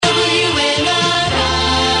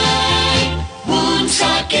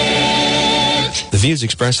views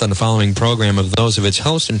expressed on the following program are those of its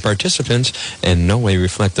host and participants and in no way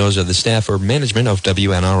reflect those of the staff or management of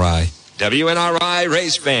WNRI. WNRI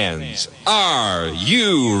race fans, are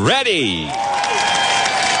you ready?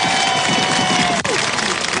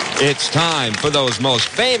 It's time for those most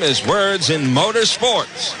famous words in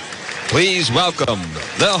motorsports. Please welcome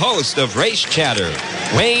the host of Race Chatter,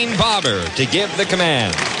 Wayne Barber, to give the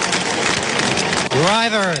command.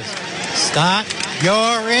 Drivers, start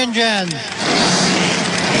your engines.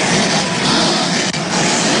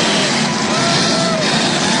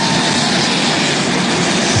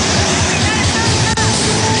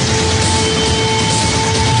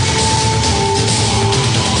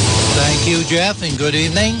 Thank you, Jeff, and good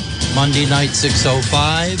evening. Monday night,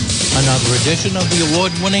 6:05, another edition of the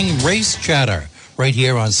award-winning Race Chatter, right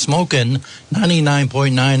here on Smokin'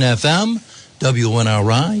 99.9 FM,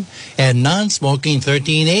 WNRI, and non-smoking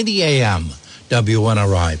 1380 AM,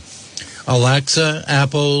 WNRI. Alexa,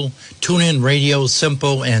 Apple, TuneIn Radio,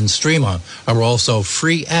 Simple, and Streamer are also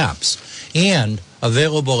free apps, and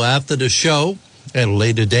available after the show at a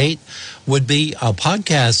later date would be a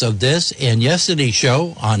podcast of this and yesterday's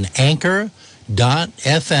show on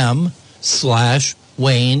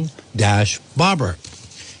anchor.fm/Wayne-Barber.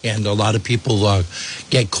 And a lot of people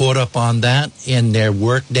get caught up on that in their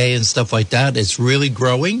work day and stuff like that. It's really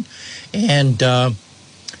growing. And I've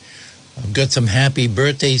got some happy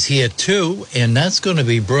birthdays here, too. And that's going to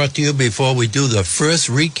be brought to you before we do the first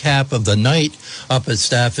recap of the night up at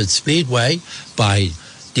Stafford Speedway by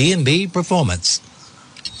D&B Performance.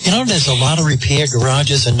 You know, there's a lot of repair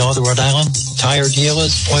garages in Northern Rhode Island, tire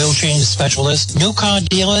dealers, oil change specialists, new car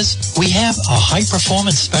dealers. We have a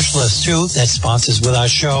high-performance specialist, too, that sponsors with our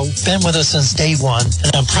show. Been with us since day one,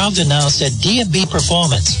 and I'm proud to announce that D&B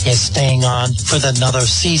Performance is staying on for another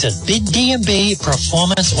season. Big D&B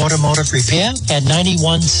Performance Automotive Repair at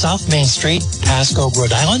 91 South Main Street, Pasco,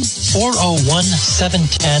 Rhode Island,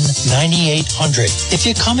 401-710-9800. If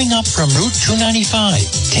you're coming up from Route 295,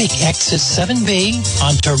 take exit 7B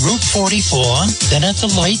onto Route 44, then at the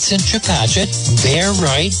lights in Chepachet, bear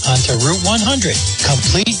right onto Route 100.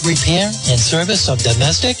 Complete repair and service of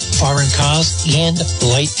domestic, foreign cars, and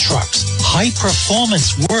light trucks.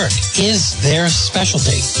 High-performance work is their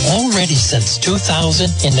specialty. Already since 2000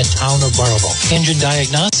 in the town of Barber. Engine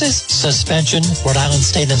diagnosis, suspension, Rhode Island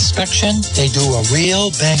State inspection. They do a real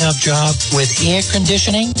bang-up job with air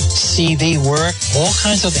conditioning, CV work, all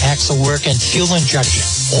kinds of axle work, and fuel injection.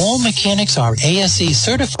 All mechanics are ASE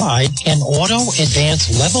certified and auto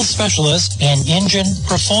advanced level specialists and engine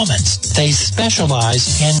performance. They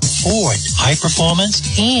specialize in Ford high performance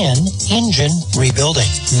and engine rebuilding.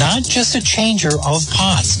 Not just a changer of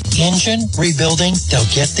parts. Engine rebuilding, they'll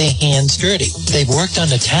get their hands dirty. They've worked on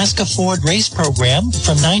the Tasca Ford race program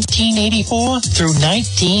from 1984 through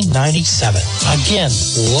 1997. Again,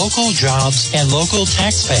 local jobs and local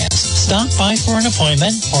taxpayers. Stop by for an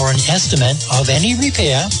appointment or an estimate of any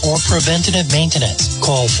repair or preventative maintenance.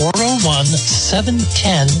 Call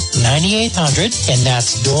 401-710-9800, and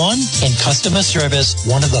that's Dawn in customer service,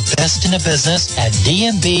 one of the best in the business at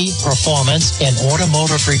D&B Performance and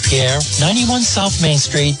Automotive Repair, 91 South Main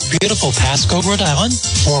Street, beautiful Pasco, Rhode Island,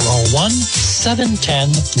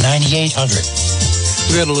 401-710-9800.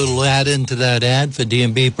 We got a little add into that ad for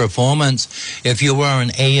D&B Performance. If you are an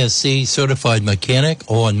ASC certified mechanic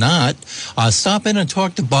or not, stop in and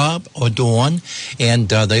talk to Bob or Dawn. And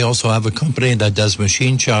they also have a company that does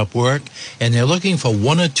machine shop work. And they're looking for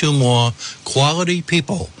one or two more quality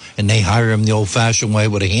people. And they hire them the old-fashioned way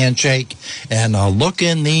with a handshake and a look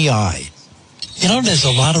in the eye. You know, there's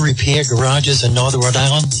a lot of repair garages in Northern Rhode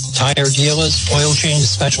Island, tire dealers, oil change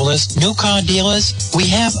specialists, new car dealers. We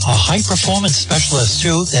have a high-performance specialist,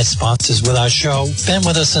 too, that sponsors with our show. Been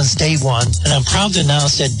with us since day one, and I'm proud to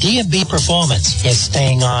announce that D&B Performance is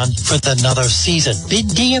staying on for another season. Big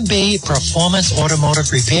D&B Performance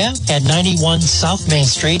Automotive Repair at 91 South Main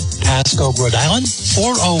Street, Pasco, Rhode Island,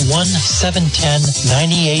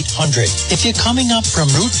 401-710-9800. If you're coming up from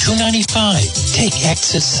Route 295, take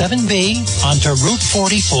exit 7B onto Route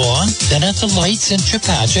 44, then at the lights in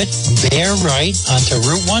Chepachet, bear right onto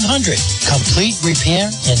Route 100. Complete repair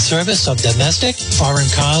and service of domestic, foreign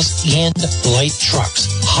cars, and light trucks.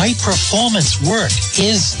 High-performance work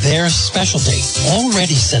is their specialty.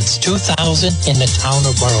 Already since 2000 in the town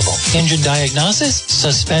of Barber. Engine diagnosis,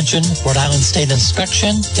 suspension, Rhode Island State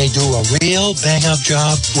inspection. They do a real bang-up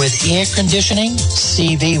job with air conditioning,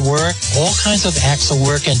 CV work, all kinds of axle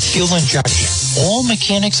work, and fuel injection. All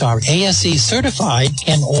mechanics are ASE certified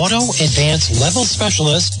and auto advanced level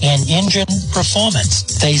specialists in engine performance.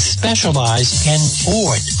 They specialize in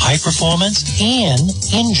Ford high performance and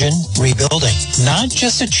engine rebuilding. Not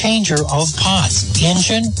just a changer of parts.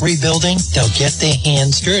 Engine rebuilding, they'll get their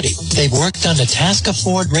hands dirty. They've worked on the Tasker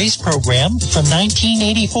Ford race program from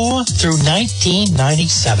 1984 through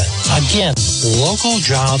 1997. Again, local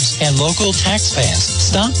jobs and local taxpayers.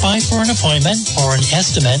 Stop by for an appointment or an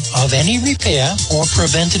estimate of any repair or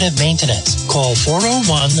preventative maintenance. Call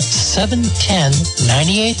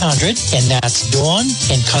 401-710-9800, and that's Dawn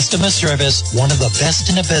in customer service, one of the best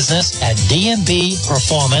in the business at D&B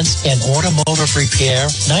Performance and Automotive Repair,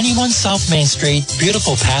 91 South Main Street,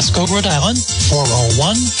 beautiful Pasco, Rhode Island,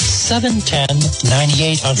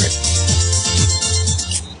 401-710-9800.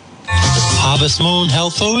 Harvest Moon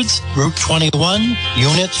Health Foods, Route 21,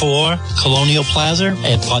 Unit 4, Colonial Plaza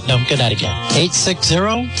in Putnam, Connecticut.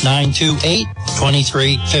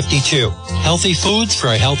 860-928-2352. Healthy foods for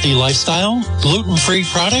a healthy lifestyle. Gluten-free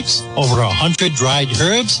products. Over 100 dried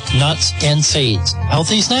herbs, nuts, and seeds.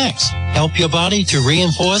 Healthy snacks. Help your body to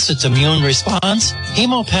reinforce its immune response.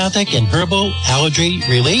 Hemopathic and herbal allergy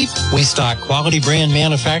relief. We stock quality brand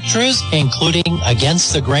manufacturers, including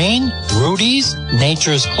Against the Grain, Rudy's,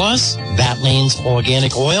 Nature's Plus, Batlean's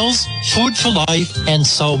Organic Oils, Food for Life, and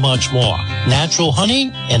so much more. Natural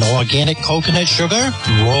honey and organic coconut sugar,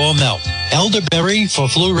 raw milk. Elderberry for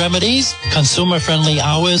flu remedies. Consumer-friendly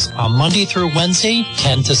hours are Monday through Wednesday,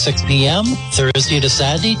 10 to 6 p.m., Thursday to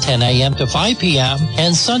Saturday, 10 a.m. to 5 p.m.,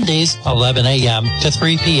 and Sundays, 11 a.m. to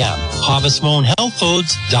 3 p.m.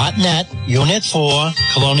 HarvestMoonHealthFoods.net, Unit 4,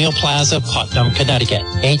 Colonial Plaza, Putnam, Connecticut.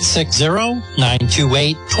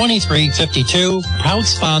 860-928-2352. Proud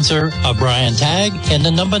sponsor of Brian Tagg and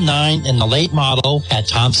the number 9 in the late model at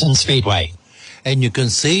Thompson Speedway. And you can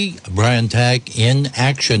see Brian Tagg in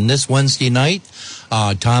action this Wednesday night.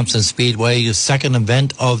 Thompson Speedway's second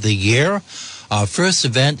event of the year. First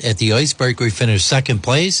event at the Icebreaker, he finished second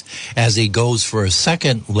place as he goes for a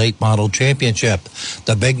second late model championship.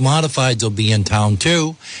 The big modifieds will be in town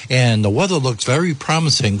too, and the weather looks very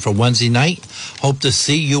promising for Wednesday night. Hope to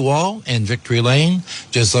see you all in Victory Lane.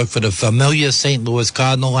 Just look for the familiar St. Louis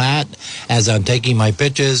Cardinal hat as I'm taking my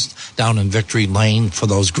pictures down in Victory Lane for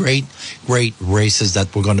those great races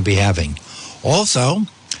that we're going to be having. Also,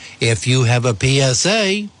 if you have a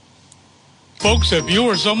PSA... Folks, if you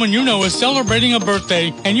or someone you know is celebrating a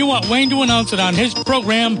birthday and you want Wayne to announce it on his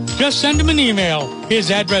program, just send him an email.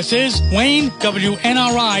 His address is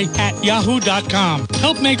WayneWNRI@yahoo.com.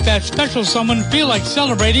 Help make that special someone feel like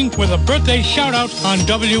celebrating with a birthday shout-out on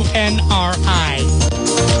WNRI.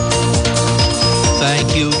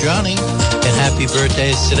 Thank you, Johnny. And happy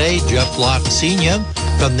birthdays today, Jeff Locke Sr.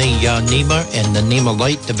 from the NEMA and the NEMA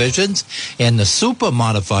Light divisions and the Super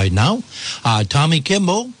Modified now. Tommy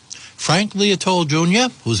Kimball. Frank Leotoll Jr.,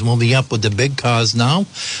 who's moving up with the big cars now,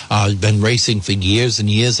 been racing for years and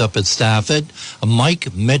years up at Stafford.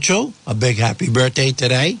 Mike Mitchell, a big happy birthday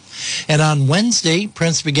today. And on Wednesday,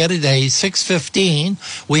 Prince Spaghetti Day, 6:15,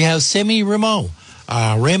 we have Simi Ramo,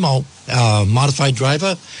 modified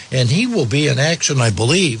driver, and he will be in action, I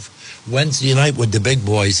believe, Wednesday night with the big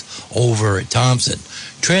boys over at Thompson.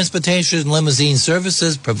 Transportation limousine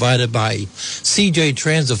services provided by CJ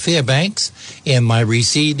Trans of Fairbanks, and my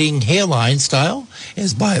receding hairline style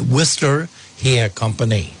is by Worcester Hair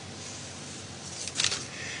Company.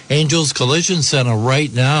 Angels Collision Center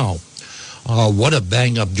right now. What a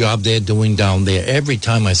bang-up job they're doing down there. Every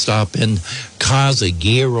time I stop in, cars a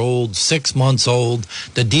year old, 6 months old.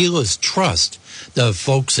 The dealers trust the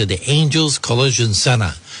folks at the Angels Collision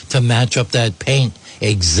Center to match up that paint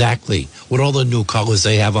exactly with all the new colors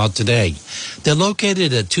they have out today. They're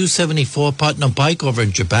located at 274 Putnam Pike over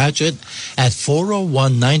in Chepachet at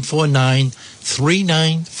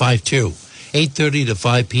 401-949-3952. 8:30 to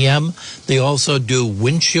 5 p.m. They also do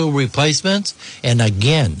windshield replacements and,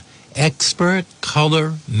 again, expert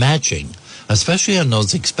color matching, especially on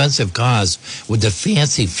those expensive cars with the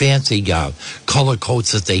fancy color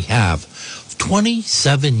coats that they have.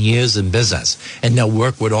 27 years in business, and they'll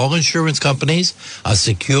work with all insurance companies, a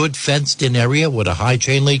secured fenced-in area with a high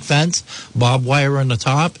chain link fence, barbed wire on the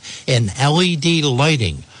top, and LED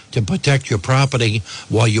lighting to protect your property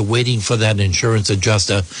while you're waiting for that insurance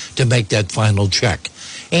adjuster to make that final check.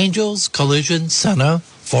 Angels Collision Center,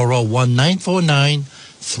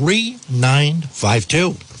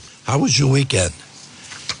 401-949-3952. How was your weekend?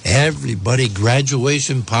 Everybody,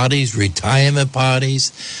 graduation parties, retirement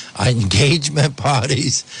parties, engagement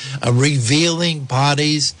parties, revealing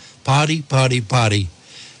parties, party.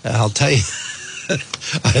 I'll tell you,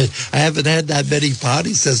 I haven't had that many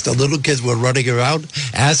parties since the little kids were running around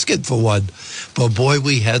asking for one. But boy,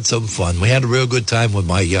 we had some fun. We had a real good time with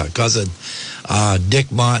my cousin,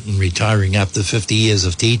 Dick Martin, retiring after 50 years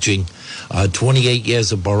of teaching. 28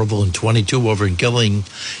 years of Barber and 22 over in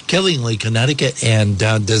Killingly, Connecticut. And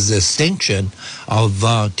there's a distinction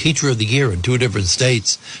of Teacher of the Year in 2 different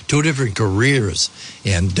states, 2 different careers.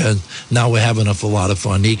 And now we're having a lot of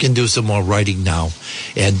fun. He can do some more writing now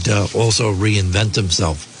and also reinvent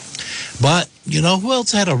himself. But, you know, who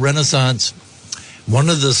else had a renaissance? One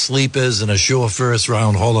of the sleepers and a sure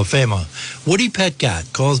first-round Hall of Famer, Woody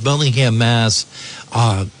Petcat, calls Bellingham, Mass.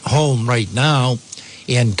 Home right now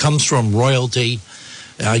and comes from royalty.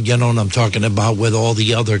 You know what I'm talking about, with all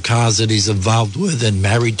the other cars that he's involved with, and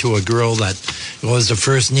married to a girl that was the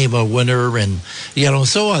first NEMA winner, and, you know,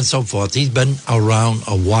 so on and so forth. He's been around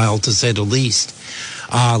a while, to say the least.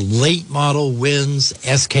 Late model wins,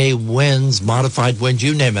 SK wins, modified wins,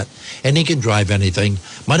 you name it. And he can drive anything.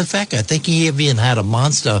 Matter of fact, I think he even had a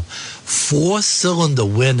monster 4-cylinder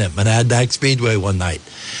win at Monadnock Speedway one night.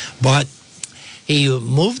 But he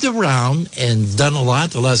moved around and done a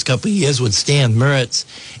lot the last couple of years with Stan Mertz.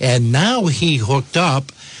 And now he hooked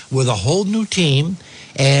up with a whole new team.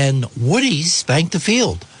 And Woody spanked the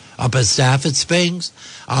field up at Stafford Springs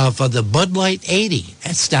for the Bud Light 80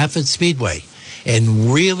 at Stafford Speedway.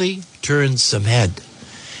 And really turned some head.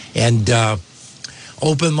 And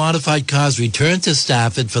Open Modified Cars returned to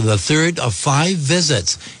Stafford for the 3rd of 5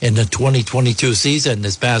 visits in the 2022 season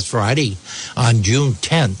this past Friday on June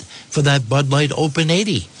 10th for that Bud Light Open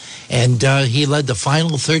 80. And he led the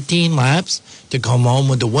final 13 laps to come home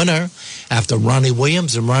with the winner after Ronnie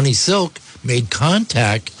Williams and Ronnie Silk made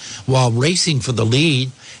contact while racing for the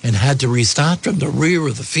lead and had to restart from the rear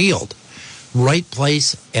of the field. Right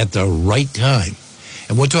place at the right time.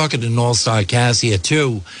 And we're talking an all-star cast here,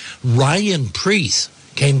 too. Ryan Preece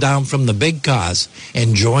came down from the big cars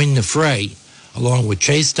and joined the fray, along with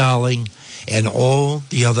Chase Darling and all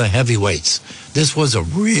the other heavyweights. This was a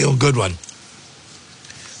real good one.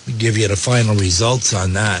 We'll give you the final results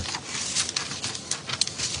on that.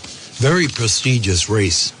 Very prestigious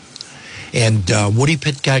race. And Woody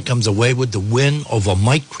Petcat comes away with the win over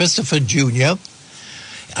Mike Christopher Jr.,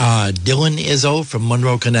 Dylan Izzo from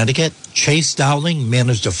Monroe, Connecticut. Chase Dowling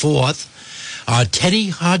managed a 4th. Teddy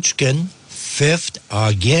Hodgkin, 5th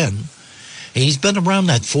again. He's been around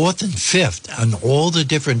that 4th and 5th on all the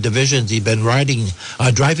different divisions he's been driving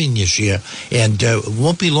this year. And it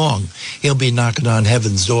won't be long. He'll be knocking on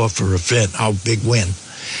heaven's door for a big win.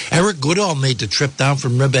 Eric Goodall made the trip down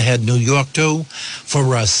from Riverhead, New York, too,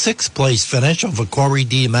 for a 6th place finish over Corey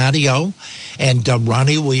DiMatteo. And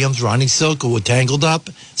Ronnie Williams, Ronnie Silk, who were tangled up,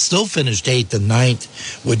 still finished 8th and 9th,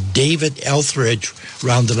 with David Eldridge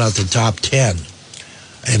rounded out the top 10.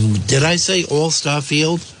 And did I say all-star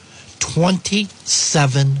field?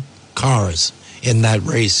 27 cars in that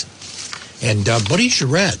race. And Buddy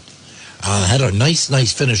Charette had a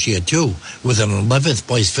nice finish here, too, with an 11th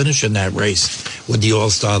place finish in that race with the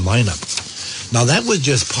all-star lineup. Now, that was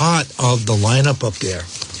just part of the lineup up there.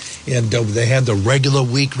 And they had the regular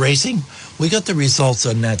week racing. We got the results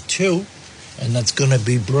on that, too. And that's going to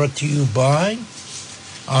be brought to you by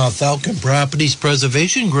Falcon Properties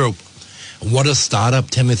Preservation Group. What a startup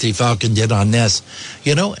Timothy Falcon did on this.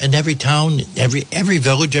 You know, in every town, every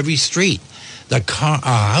village, every street, the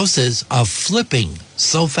houses are flipping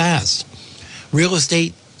so fast. Real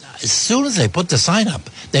estate, as soon as they put the sign up,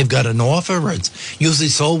 they've got an offer. It's usually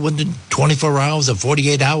sold within 24 hours or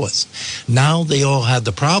 48 hours. Now they all have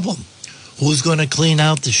the problem. Who's going to clean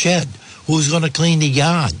out the shed? Who's going to clean the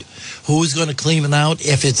yard? Who's going to clean it out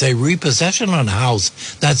if it's a repossession on a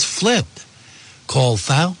house that's flipped? Call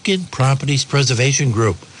Falcon Properties Preservation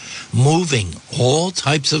Group. Moving all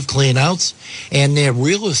types of cleanouts and their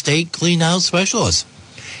real estate cleanout specialists.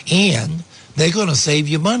 And they're going to save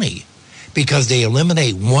you money because they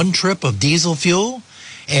eliminate one trip of diesel fuel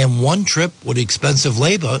and one trip with expensive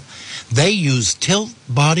labor. They use tilt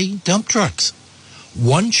body dump trucks.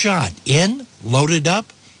 One shot in, loaded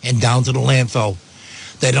up, and down to the landfill.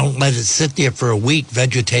 They don't let it sit there for a week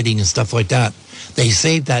vegetating and stuff like that. They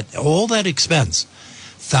save all that expense.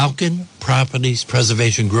 Falcon Properties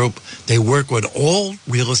Preservation Group. They work with all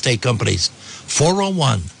real estate companies.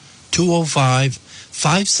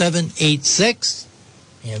 401-205-5786.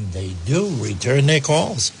 And they do return their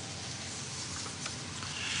calls.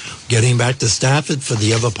 Getting back to Stafford for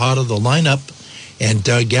the other part of the lineup. And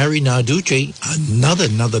Gary Narducci,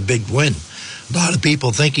 another big win. A lot of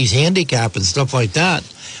people think he's handicapped and stuff like that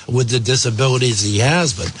with the disabilities he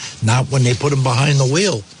has, but not when they put him behind the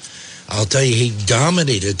wheel. I'll tell you, he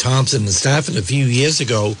dominated Thompson and Stafford a few years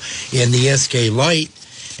ago in the SK Light,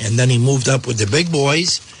 and then he moved up with the big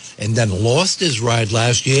boys, and then lost his ride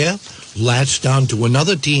last year, latched on to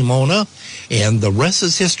another team owner, and the rest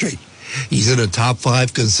is history. He's in the top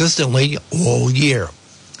 5 consistently all year.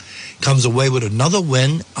 Comes away with another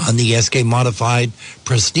win on the SK Modified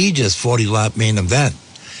prestigious 40-lap main event.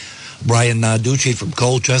 Brian Narducci from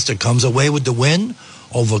Colchester comes away with the win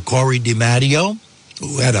over Corey DiMatteo,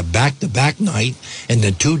 who had a back-to-back night in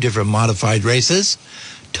the 2 different modified races.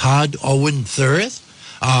 Todd Owen third,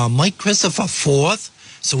 Mike Christopher fourth,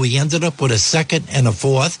 so he ended up with a second and a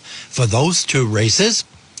fourth for those 2 races.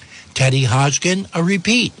 Teddy Hodgkin, a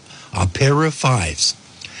repeat, a pair of 5s.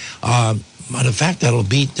 Matter of fact, that'll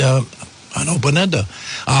beat an open-ender.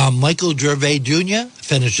 Michael Gervais Jr.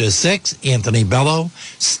 finishes 6th. Anthony Bello.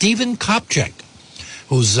 Stephen Kopchak,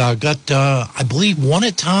 who's got, I believe, 1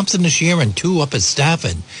 at Thompson this year and 2 up at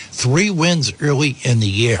Stafford. 3 wins early in the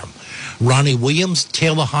year. Ronnie Williams,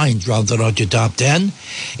 Taylor Hines rounded out your top 10.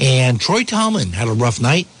 And Troy Tallman had a rough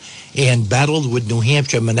night and battled with New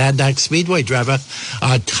Hampshire Monadnock Speedway driver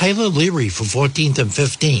Tyler Leary for 14th and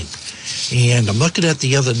 15th. And I'm looking at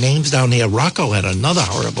the other names down here. Rocco had another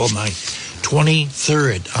horrible night,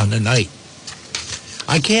 23rd on the night.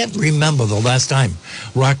 I can't remember the last time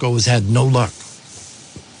Rocco has had no luck.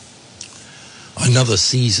 Another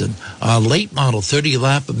season. Late model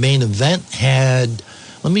 30-lap main event had,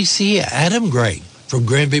 let me see, Adam Gray from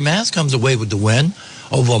Granby, Mass. comes away with the win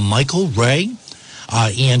over Michael Ray.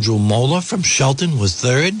 Andrew Moeller from Shelton was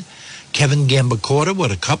 3rd. Kevin Gambacorta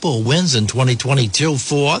with a couple of wins in 2022,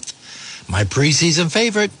 4th. My preseason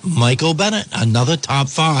favorite, Michael Bennett, another top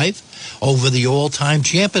 5 over the all-time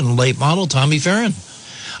champion late model, Tommy Ferrin.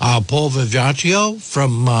 Paul Vivaccio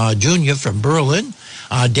from Junior from Berlin.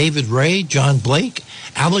 David Ray, John Blake,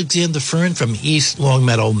 Alexander Fern from East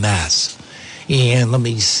Longmeadow, Mass. And let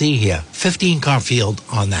me see here, 15-car field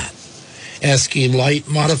on that. SK Light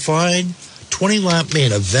Modified, 20-lap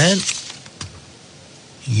main event.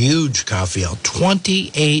 Huge car field,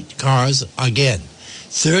 28 cars again.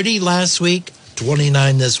 30 last week,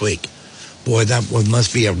 29 this week. Boy, that one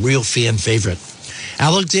must be a real fan favorite.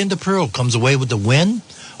 Alexander Pearl comes away with the win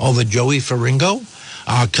over Joey Faringo.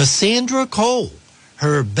 Cassandra Cole,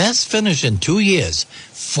 her best finish in 2 years,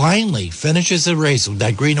 finally finishes the race with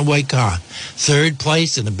that green and white car. 3rd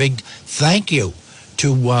place, and a big thank you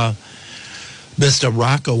to Mr.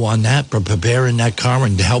 Rocco on that for preparing that car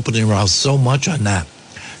and helping him out so much on that.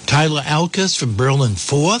 Tyler Alkus from Berlin,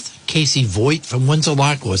 4th. Casey Voigt from Windsor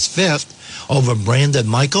Lock was 5th over Brandon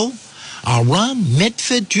Michael. Ron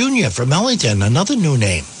Mitford Jr. from Ellington, another new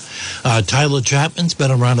name. Tyler Chapman's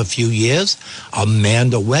been around a few years.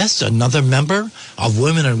 Amanda West, another member of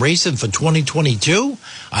Women in Racing for 2022.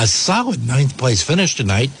 A solid 9th place finish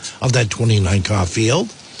tonight of that 29-car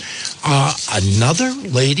field. Another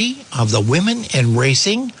lady of the Women in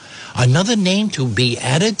Racing, another name to be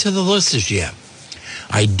added to the list this year.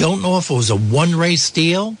 I don't know if it was a one-race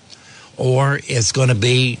deal or it's going to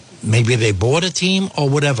be maybe they bought a team or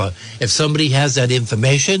whatever. If somebody has that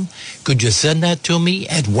information, could you send that to me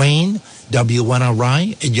at Wayne,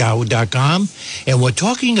 WNRI, at yahoo.com? And we're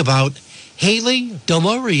talking about Haley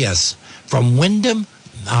Delorius from Wyndham,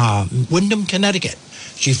 Connecticut.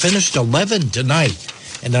 She finished 11th tonight,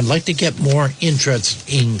 and I'd like to get more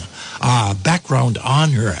interesting background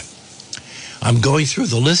on her. I'm going through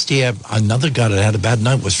the list here. Another guy that had a bad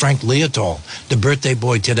night was Frank Leotal, the birthday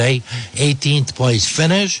boy today, 18th place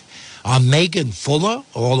finish. Megan Fuller,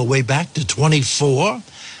 all the way back to 24.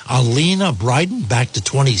 Alina Bryden, back to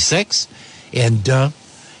 26. And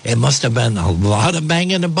it must have been a lot of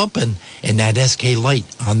banging and bumping in that SK Light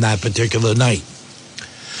on that particular night.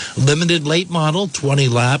 Limited late model,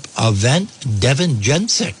 20-lap event. Devin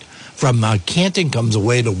Jensick from Canton comes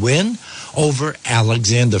away to win over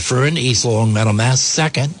Alexander Fern, East Longmeadow, Mass,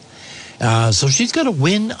 2nd. So she's got to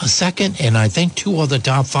win a 2nd and I think 2 other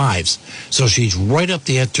top 5s. So she's right up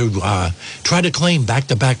there to try to claim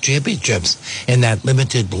back-to-back championships in that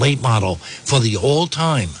limited late model for the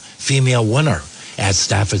all-time female winner at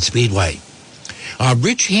Stafford Speedway.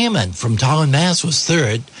 Rich Hammond from Tolland, Mass was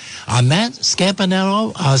 3rd. Matt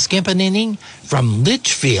Scampanini from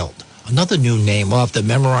Litchfield. Another new name. We'll have to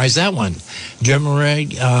memorize that one. Jeremy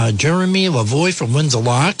Lavoie from Windsor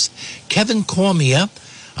Locks. Kevin Cormier.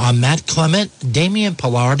 Matt Clement. Damian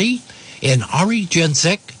Pillardi. And Ari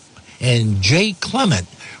Jensick. And Jay Clement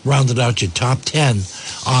rounded out your top 10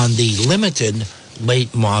 on the limited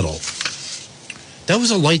late model. That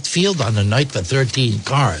was a light field on the night for 13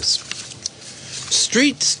 cars.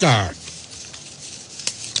 Street Start.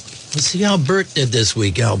 Let's see how Bert did this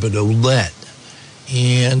week, Albert Ouellette.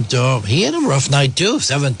 And he had a rough night, too,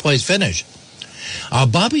 7th place finish.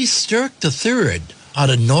 Bobby Sturck III out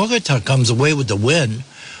of Naugatuck comes away with the win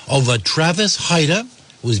over Travis Hyder,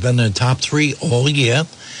 who's been in the top 3 all year.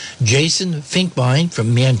 Jason Finkbein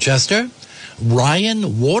from Manchester.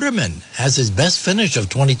 Ryan Waterman has his best finish of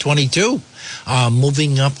 2022,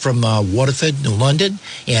 moving up from Waterford, New London,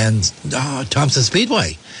 and Thompson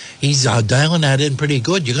Speedway. He's dialing that in pretty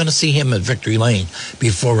good. You're going to see him at Victory Lane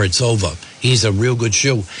before it's over. He's a real good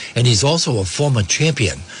shoe, and he's also a former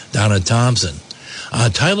champion down at Thompson.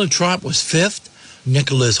 Tyler Trott was 5th.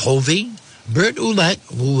 Nicholas Hovey. Bert Ouellette,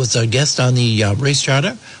 who was a guest on the race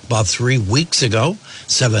charter about 3 weeks ago,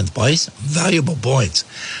 7th place. Valuable points.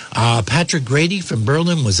 Patrick Grady from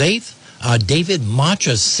Berlin was 8th. David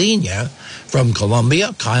Macha Sr. from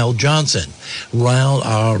Columbia, Kyle Johnson.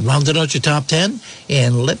 Rounded out your top 10.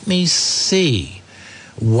 And let me see.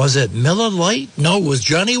 Was it Miller Lite? No, it was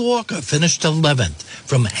Johnny Walker, finished 11th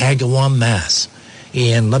from Agawam, Mass.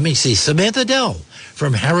 And let me see. Samantha Dell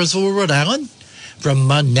from Harrisville, Rhode Island. From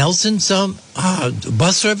Nelson's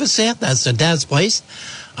bus service there. That's the dad's place.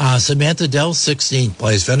 Samantha Dell, 16th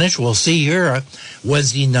place finish. We'll see her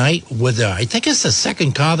Wednesday night with, I think it's the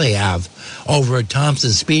second car they have over at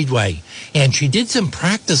Thompson Speedway. And she did some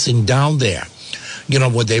practicing down there, you know,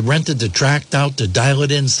 where they rented the track out to dial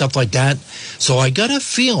it in, stuff like that. So I got a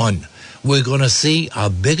feeling we're going to see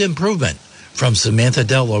a big improvement from Samantha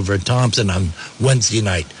Dell over at Thompson on Wednesday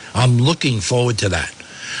night. I'm looking forward to that.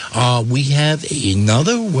 We have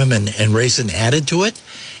another women in racing added to it.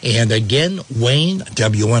 And again, Wayne,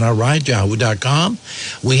 WNRI, Yahoo.com.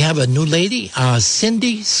 We have a new lady,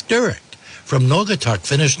 Cindy Sturrock from Naugatuck,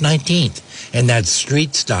 finished 19th. And that's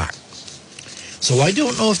street stock. So I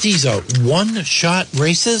don't know if these are one-shot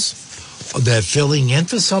races, or they're filling in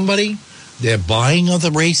for somebody, they're buying other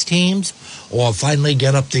race teams, or finally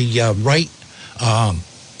get up the right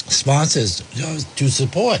sponsors to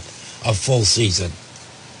support a full season.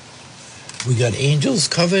 We got Angels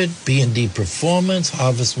covered, B&D Performance,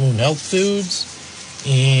 Harvest Moon Health Foods,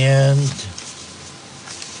 and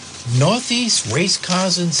Northeast Race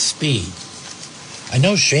Cars and Speed. I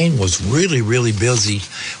know Shane was really, really busy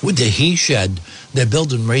with the He Shed. They're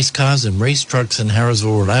building race cars and race trucks in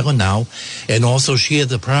Harrisville, Rhode Island now, and also shared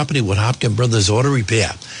the property with Hopkins Brothers Auto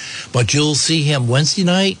Repair. But you'll see him Wednesday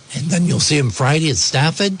night, and then you'll see him Friday at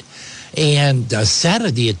Stafford, and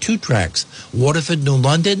Saturday at 2 tracks, Waterford, New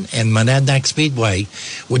London, and Monadnock Speedway,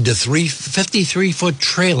 with the 53-foot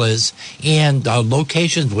trailers and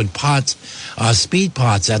locations with pots, speed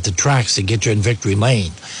pots at the tracks to get you in Victory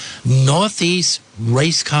Lane. Northeast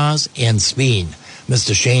Race Cars and Speed.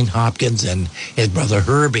 Mr. Shane Hopkins and his brother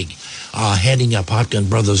Herbie heading up Hopkins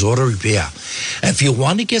Brothers Auto Repair. If you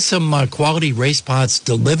want to get some quality race parts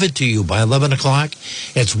delivered to you by 11 o'clock,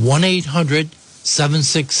 it's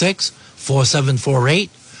 1-800-766-4748,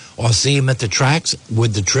 or see him at the tracks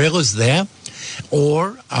with the trailers there,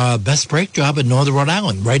 or Best Brake Job in Northern Rhode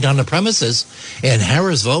Island, right on the premises in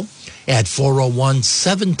Harrisville at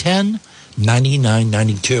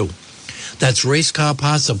 401-710-9992. That's Race Car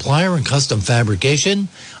Parts Supplier and Custom Fabrication.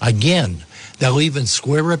 Again, they'll even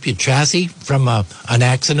square up your chassis from an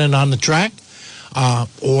accident on the track,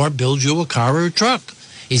 or build you a car or a truck.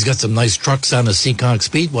 He's got some nice trucks on the Seekonk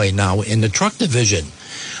Speedway now in the truck division.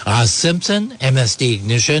 Simpson, MSD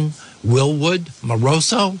Ignition, Willwood,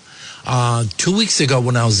 Moroso. 2 weeks ago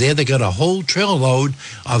when I was there, they got a whole trailer load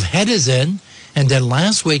of headers in. And then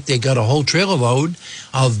last week, they got a whole trailer load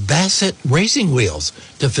of Bassett racing wheels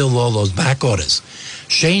to fill all those back orders.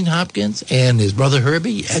 Shane Hopkins and his brother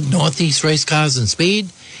Herbie at Northeast Race Cars and Speed,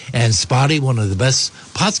 and Spotty, one of the best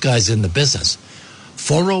pots guys in the business.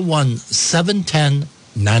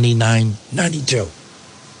 401-710-9992.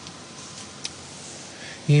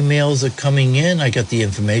 Emails are coming in. I got the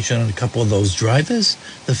information on a couple of those drivers,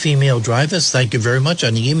 the female drivers. Thank you very much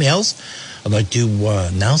on the emails. I'd like to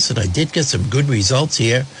announce that I did get some good results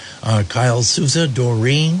here. Kyle Souza,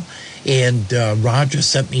 Doreen, and Roger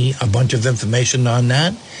sent me a bunch of information on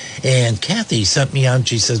that. And Kathy sent me on,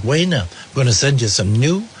 she says, Wayne, I'm going to send you some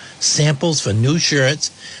new samples for new shirts.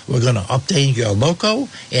 We're going to update your logo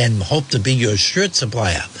and hope to be your shirt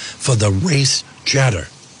supplier for the race chatter.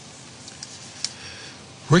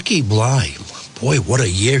 Ricky Bly, boy, what a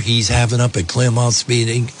year he's having up at Claremont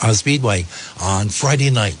Speedway on Friday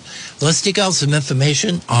night. Let's dig out some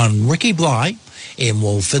information on Ricky Bly, and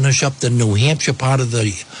we'll finish up the New Hampshire part of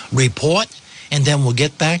the report, and then we'll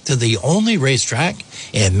get back to the only racetrack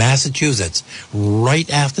in Massachusetts right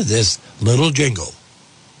after this little jingle.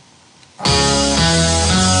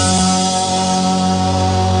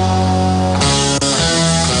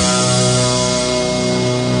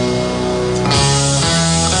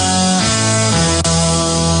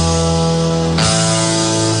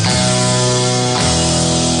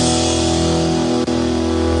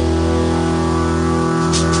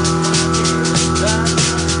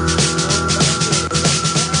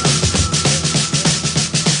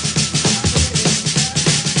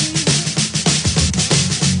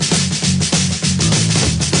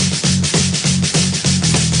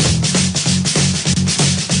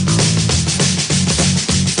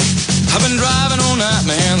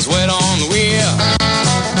 sweat on the wheel.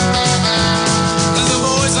 There's a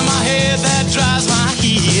voice in my head that drives my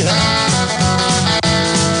heel.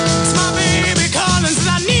 It's my baby calling, says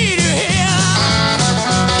I need you here.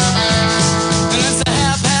 And it's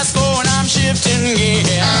 4:30 and I'm shifting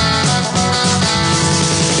gear.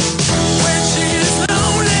 When she's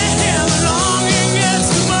lonely and the longing gets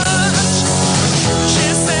too much, she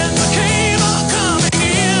said the cable coming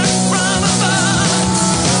in from above.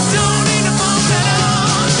 Don't need to pump it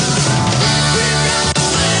on. We've got a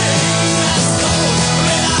thing that's cold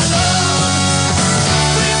with our love.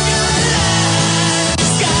 We've got light in the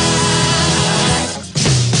sky.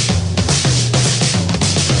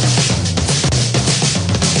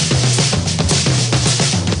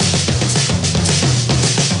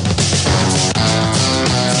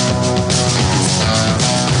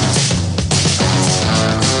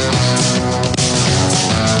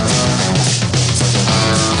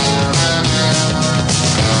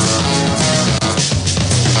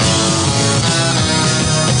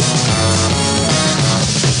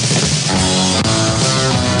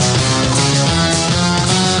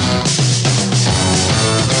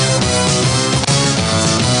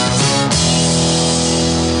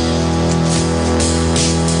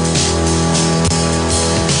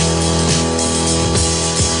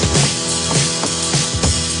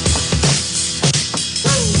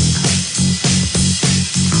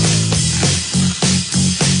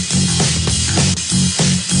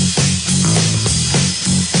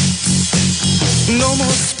 No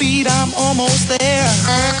more speed, I'm almost there.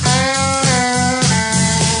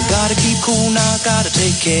 Gotta keep cool now, gotta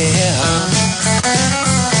take care.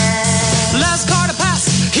 Last car to pass,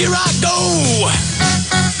 here I go.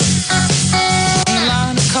 And the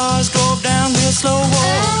line of cars drove down real slow.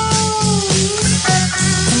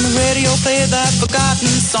 And the radio played that forgotten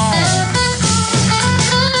song.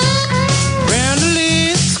 Brenda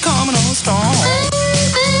Lee's coming on strong.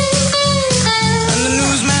 And the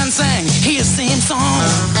newsman sang his same song.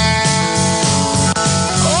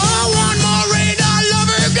 Oh, one more radar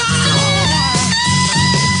lover gone.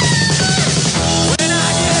 When I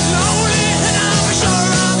get lonely and I'm sure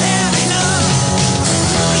I've had enough,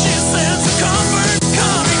 she says the comfort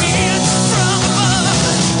coming in from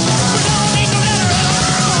above. We don't need to let her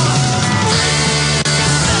alone. We've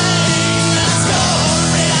got a thing that's called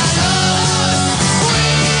red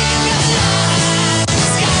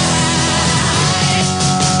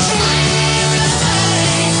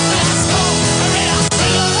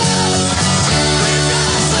love. We've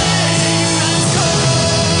got light in the sky.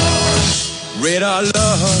 Radar love.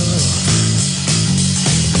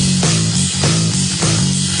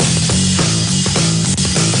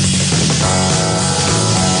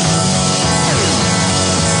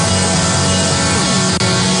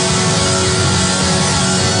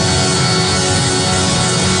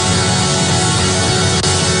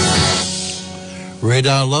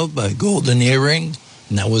 Radar Love by Golden Earring,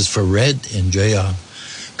 and that was for Red and JR.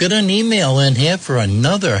 Got an email in here for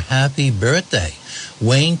another happy birthday.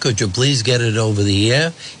 Wayne, could you please get it over the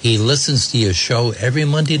air? He listens to your show every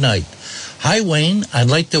Monday night. Hi, Wayne. I'd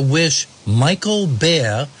like to wish Michael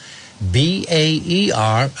Baer,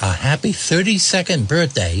 B-A-E-R, a happy 32nd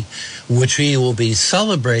birthday, which he will be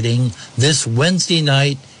celebrating this Wednesday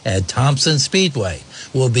night at Thompson Speedway.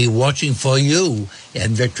 We'll be watching for you at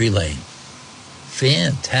Victory Lane.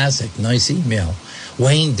 Fantastic. Nice email.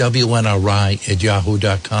 Wayne, WNRI at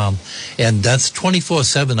yahoo.com. And that's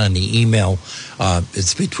 24/7 on the email.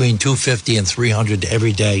 It's between 250 and 300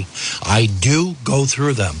 every day. I do go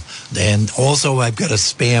through them. And also I've got a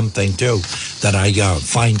spam thing too that I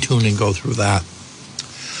fine tune and go through that.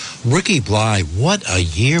 Ricky Bly, what a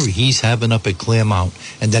year he's having up at Claremont.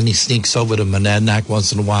 And then he sneaks over to Monadnock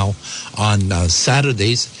once in a while on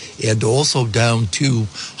Saturdays, and also down to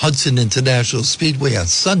Hudson International Speedway on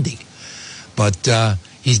Sunday. But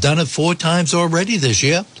he's done it 4 times already this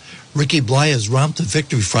year. Ricky Bly has romped to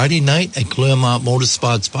victory Friday night at Claremont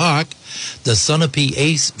Motorsports Park. The Sunapee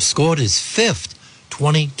Ace scored his 5th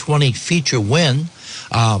 2020 feature win.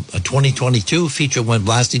 A 2022 feature win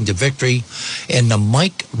blasting to victory in the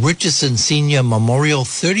Mike Richardson Sr. Memorial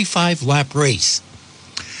 35-lap race.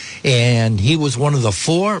 And he was one of the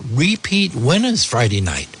 4 repeat winners Friday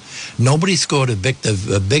night. Nobody scored a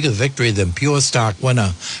bigger victory than Pure Stock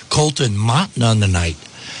winner Colton Martin on the night,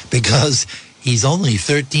 because he's only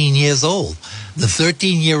 13 years old. The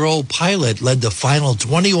 13-year-old pilot led the final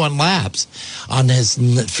 21 laps on his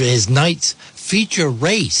night's feature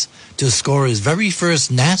race to score his very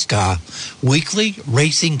first NASCAR Weekly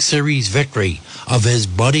Racing Series victory of his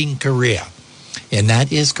budding career. And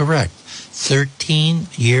that is correct. 13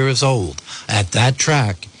 years old at that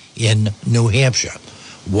track in New Hampshire.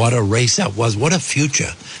 what a race that was. What a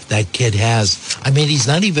future that kid has. I mean, he's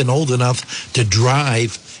not even old enough to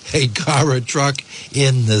drive a car or truck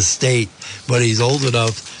in the state, but he's old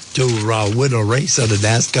enough to win a race on a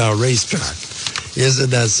NASCAR racetrack. Isn't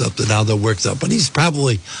that something how that works out? But he's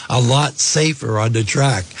probably a lot safer on the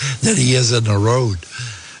track than he is on the road.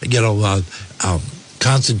 You know,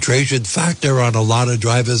 concentration factor on a lot of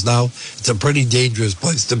drivers now. It's a pretty dangerous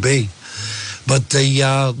place to be. But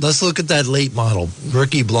let's look at that late model.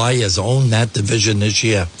 Ricky Bly has owned that division this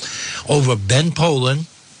year over Ben Poland,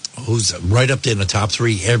 who's right up there in the top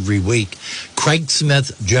 3 every week. Craig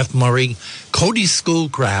Smith, Jeff Murray, Cody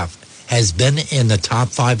Schoolcraft has been in the top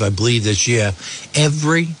 5, I believe, this year,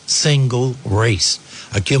 every single race,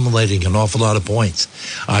 accumulating an awful lot of points.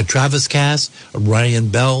 Travis Cass, Ryan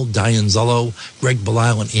Bell, Diane Zullo, Greg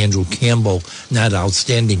Belisle, and Andrew Campbell, that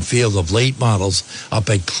outstanding field of late models up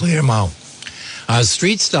at Claremont.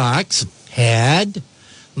 Street Stocks had,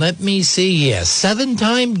 let me see here,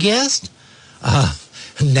 7-time guest,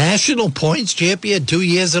 national points champion 2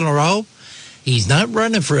 years in a row. He's not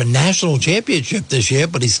running for a national championship this year,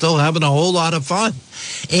 but he's still having a whole lot of fun.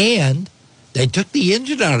 And they took the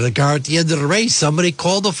engine out of the car at the end of the race. Somebody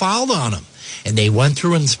called a foul on him. And they went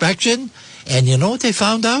through inspection, and you know what they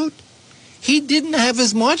found out? He didn't have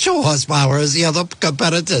as much horsepower as the other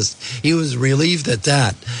competitors. He was relieved at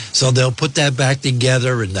that. So they'll put that back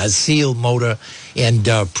together in that sealed motor and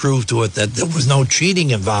prove to it that there was no cheating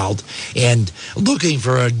involved and looking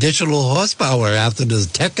for additional horsepower after the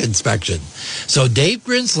tech inspection. So Dave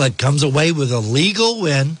Grinslet comes away with a legal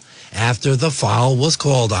win after the foul was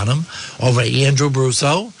called on him over Andrew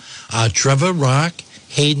Brusso, Trevor Rock,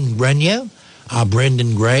 Hayden Grenier,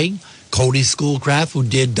 Brandon Gray, Cody Schoolcraft, who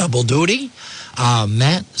did double duty,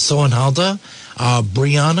 Matt Soenhalter,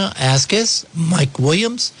 Brianna Askis, Mike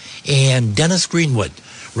Williams, and Dennis Greenwood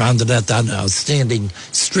rounded out that outstanding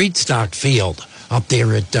street stock field up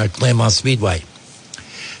there at Claremont Speedway.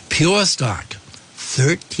 Pure stock,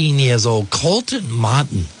 13 years old, Colton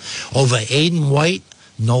Martin over Aiden White,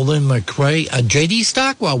 Nolan McRae. J.D.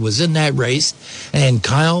 Stockwell was in that race, and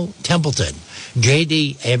Kyle Templeton.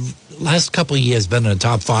 J.D. last couple of years been in the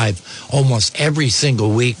top 5 almost every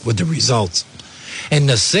single week with the results. And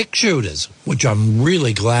the 6 shooters, which I'm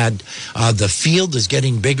really glad the field is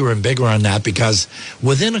getting bigger and bigger on that, because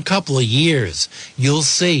within a couple of years, you'll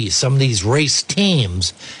see some of these race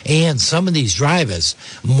teams and some of these drivers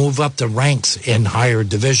move up the ranks in higher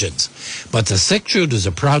divisions. But the 6 shooters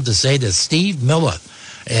are proud to say that Steve Miller,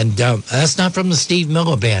 and that's not from the Steve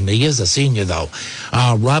Miller Band. He is a senior, though.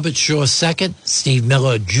 Robert Shaw second, Steve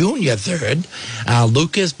Miller Jr. third,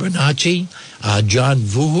 Lucas Bernacci, John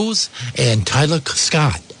Vuhus, and Tyler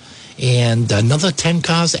Scott. And another 10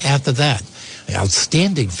 cars after that.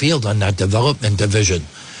 Outstanding field on that development division.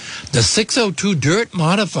 The 602 Dirt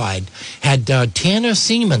Modified had Tanner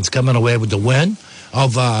Siemens coming away with the win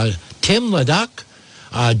of Tim Leduc,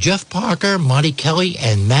 Jeff Parker, Marty Kelly,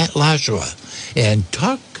 and Matt Lashua. And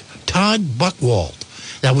Todd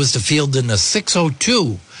Buchwald. That was the field in the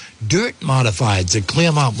 602 Dirt Modifieds at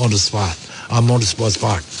Claremont Motorsports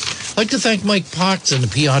Park. I'd like to thank Mike Parks and the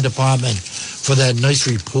PR department for that nice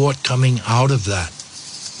report coming out of that.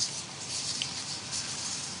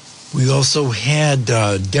 We also had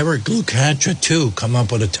Derek Lucaccia, too, come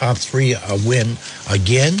up with a top 3 win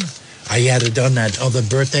again. I had it done that other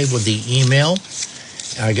birthday with the email.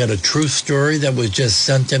 I got a true story that was just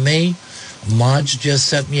sent to me. Marge just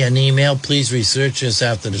sent me an email. Please research this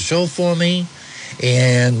after the show for me.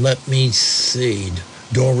 And let me see.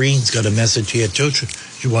 Doreen's got a message here, too.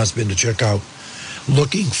 She wants me to check out.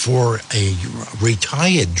 Looking for a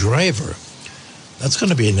retired driver. That's going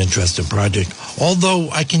to be an interesting project. Although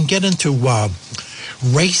I can get into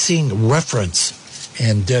racing reference.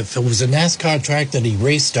 And if it was a NASCAR track that he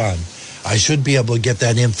raced on, I should be able to get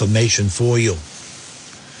that information for you.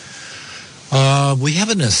 We have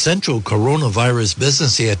an essential coronavirus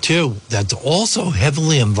business here, too, that's also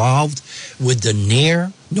heavily involved with the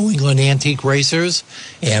near New England Antique Racers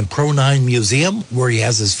and Pro 9 Museum, where he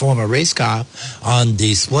has his former race car on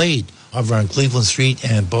display over on Cleveland Street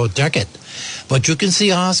and Pawtucket. But you can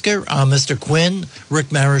see Oscar, Mr. Quinn, Rick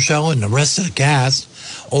Marichal, and the rest of the cast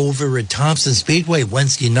over at Thompson Speedway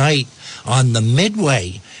Wednesday night on the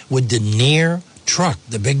midway with the near truck,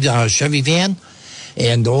 the big Chevy van,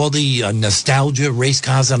 and all the nostalgia race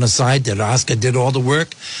cars on the side that Oscar did all the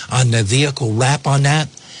work on the vehicle wrap on that.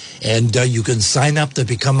 And you can sign up to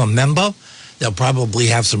become a member. They'll probably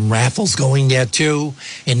have some raffles going there, too,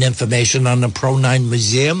 and information on the Pro 9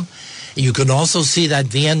 Museum. You can also see that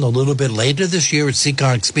van a little bit later this year at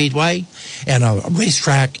Seacock Speedway and a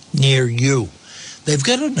racetrack near you. They've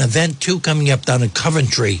got an event, too, coming up down in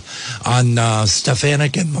Coventry on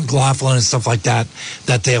Stefanik and McLaughlin and stuff like that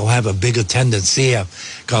they'll have a big attendance here.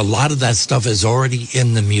 'Cause a lot of that stuff is already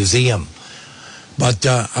in the museum. But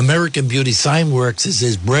American Beauty Sign Works is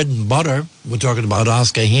his bread and butter. We're talking about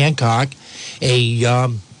Oscar Hancock,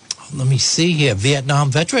 let me see here,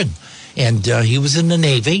 Vietnam veteran. And he was in the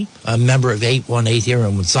Navy, a member of 818 here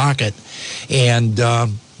in Woonsocket. And,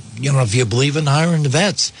 if you believe in hiring the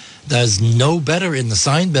vets, there's no better in the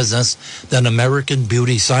sign business than American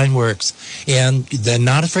Beauty Sign Works. And they're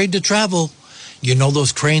not afraid to travel. You know,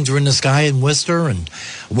 those cranes are in the sky in Worcester and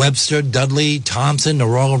Webster, Dudley, Thompson,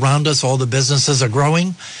 they're all around us. All the businesses are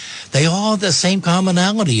growing. They all have the same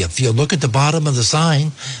commonality. If you look at the bottom of the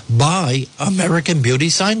sign, buy American Beauty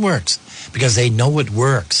Sign Works, because they know it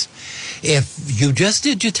works. If you just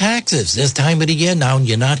did your taxes this time of the year now and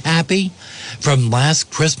you're not happy from last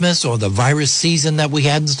Christmas or the virus season that we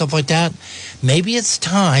had and stuff like that, maybe it's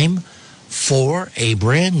time for a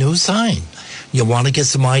brand new sign. You want to get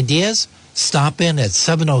some ideas? Stop in at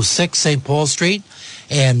 706 St. Paul Street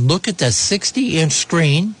and look at the 60-inch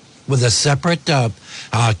screen with a separate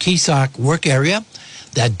Keysock work area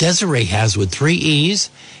that Desiree has with 3 E's,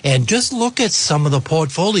 and just look at some of the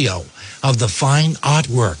portfolio of the fine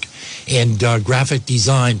artwork and graphic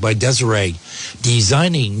design by Desiree,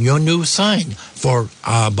 designing your new sign for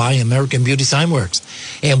by American Beauty Sign Works.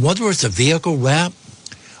 And whether it's a vehicle wrap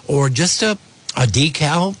or just a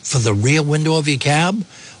decal for the rear window of your cab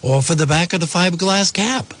or for the back of the fiberglass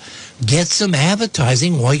cap, get some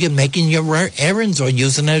advertising while you're making your errands or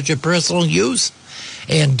using it as your personal use.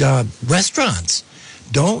 And restaurants,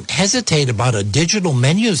 don't hesitate about a digital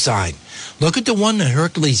menu sign. Look at the one at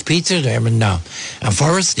Hercules Pizza there in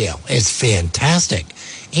Forestdale. It's fantastic.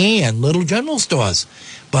 And little general stores.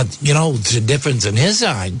 But, the difference in his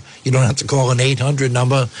side, you don't have to call an 800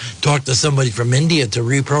 number, talk to somebody from India to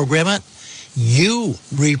reprogram it. You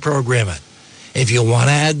reprogram it. If you want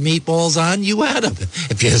to add meatballs on, you add them.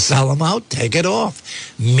 If you sell them out, take it off.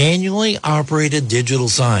 Manually operated digital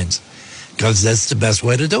signs, because that's the best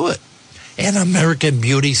way to do it. And American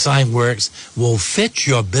Beauty Sign Works will fit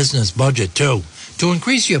your business budget, too, to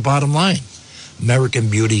increase your bottom line. American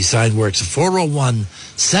Beauty Sign Works,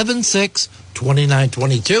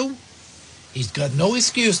 401-76-2922. He's got no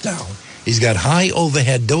excuse now. He's got high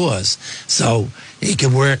overhead doors, so he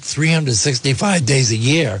can work 365 days a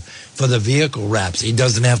year for the vehicle wraps. He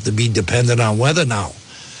doesn't have to be dependent on weather now.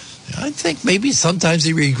 I think maybe sometimes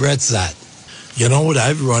he regrets that. You know what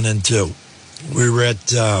I've run into? We were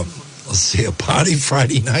at, a party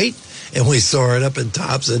Friday night, and we saw it up in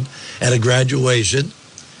Thompson at a graduation.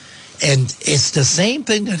 And it's the same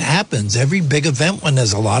thing that happens every big event when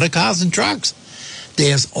there's a lot of cars and trucks.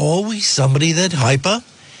 There's always somebody that hyper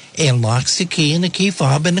and locks the key in the key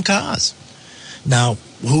fob in the cars. Now,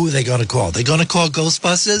 who are they going to call? They going to call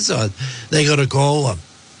Ghostbusters, or they going to call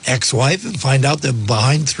ex-wife and find out they're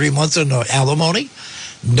behind 3 months on alimony?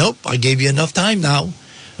 Nope, I gave you enough time now.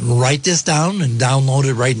 Write this down and download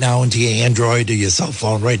it right now into your Android or your cell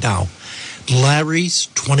phone right now. Larry's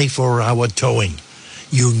 24-hour towing.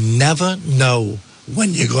 You never know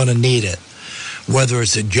when you're going to need it. Whether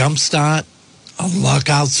it's a jump start, a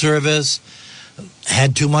lockout service,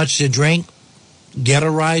 had too much to drink, get a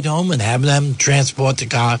ride home and have them transport the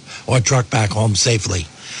car or truck back home safely.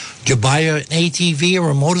 To buy an ATV or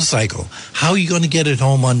a motorcycle, how are you going to get it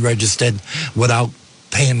home unregistered without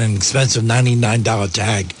paying an expensive $99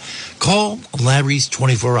 tag? Call Larry's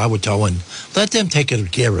 24-hour towing. Let them take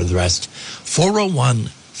care of the rest.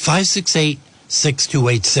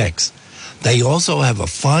 401-568-6286. They also have a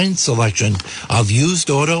fine selection of used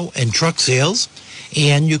auto and truck sales,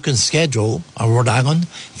 and you can schedule a Rhode Island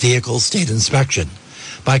vehicle state inspection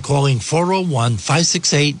by calling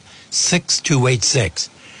 401-568-6286.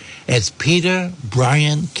 It's Peter,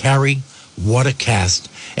 Brian, Carey, Watercast,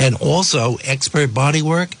 and also expert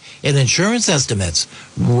bodywork and insurance estimates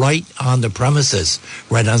right on the premises,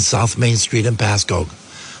 right on South Main Street in Pasco.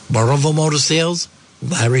 Barber Motor Sales,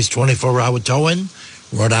 Larry's 24-hour towing,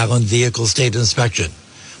 Rhode Island vehicle state inspection.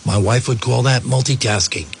 My wife would call that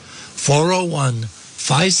multitasking.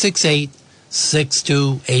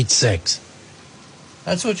 401-568-6286.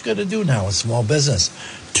 That's what you got to do now in small business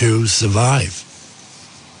to survive.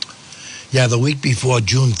 Yeah, the week before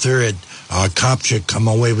June 3rd, our cop chick come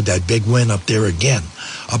away with that big win up there again,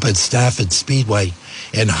 up at Stafford Speedway.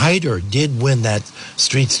 And Hyder did win that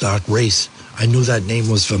street stock race. I knew that name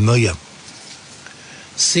was familiar.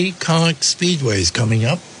 Seekonk Speedway is coming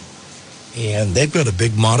up. And they've got a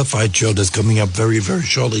big modified show that's coming up very, very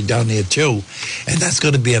shortly down there, too. And that's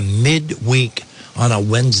going to be a midweek on a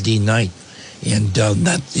Wednesday night. And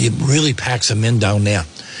that it really packs them in down there.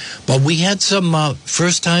 But we had some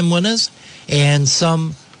first-time winners and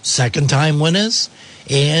some second-time winners.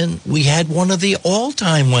 And we had one of the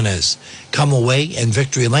all-time winners come away in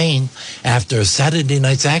Victory Lane after Saturday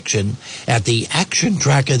night's action at the Action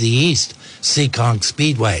Track of the East, Seekonk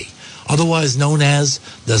Speedway, otherwise known as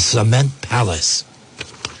the Cement Palace.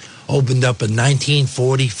 Opened up in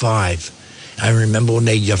 1945. I remember when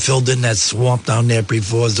they filled in that swamp down there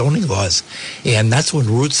before zoning laws. And that's when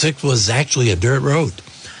Route 6 was actually a dirt road.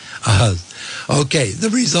 Okay, the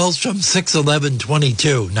results from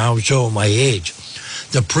 6/11/22. Now I'm showing my age.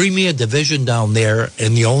 The premier division down there,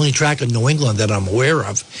 and the only track in New England that I'm aware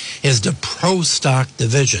of, is the Pro Stock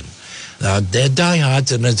division. They're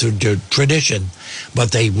diehards and it's a tradition,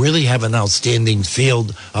 but they really have an outstanding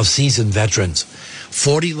field of seasoned veterans.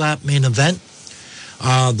 40-lap main event.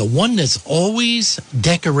 The one that's always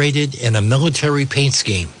decorated in a military paint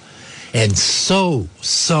scheme. And so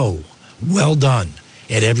well done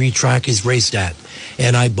at every track he's raced at.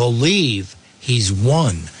 And I believe he's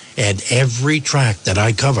won at every track that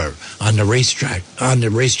I cover on the racetrack, on the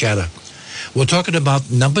Race Chatter. We're talking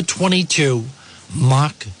about number 22,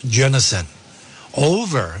 Mark Jennison,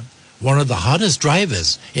 over one of the hottest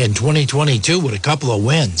drivers in 2022 with a couple of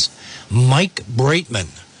wins, Mike Breitman.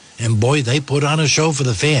 And boy, they put on a show for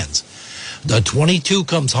the fans. The 22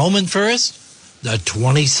 comes home in first, the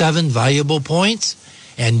 27 valuable points,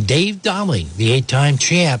 and Dave Dowling, the 8-time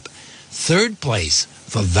champ, third place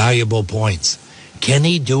for valuable points. Can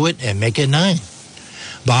he do it and make it 9?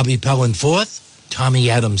 Bobby Pellin fourth,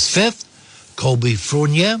 Tommy Adams fifth, Colby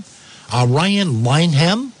Fournier, Ryan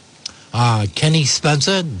Linehem, Kenny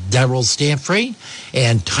Spencer, Darrell Stanfrey,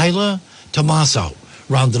 and Tyler Tommaso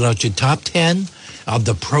rounded out your top 10 of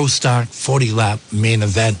the Pro Stock 40-lap main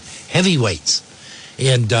event heavyweights.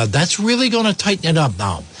 And that's really going to tighten it up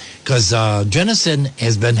now because Jennison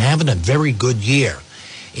has been having a very good year.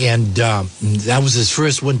 And that was his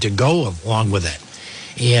first one to go along with it.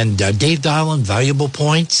 And Dave Dowling, valuable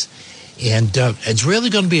points. And it's really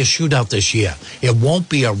going to be a shootout this year. It won't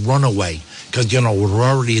be a runaway because, we're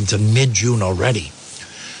already into mid-June already.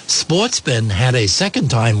 Sportsman had a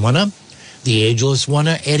second-time winner. The ageless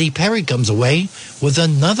winner, Eddie Perry, comes away with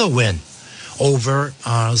another win over,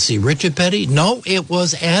 Richard Petty? No, it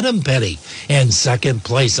was Adam Petty in second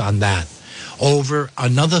place on that. Over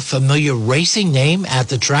another familiar racing name at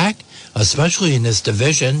the track, especially in this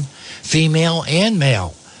division, female and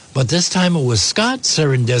male. But this time it was Scott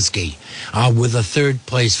Serendisky with a third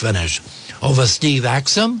place finish. Over Steve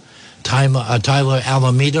Axum, Tyler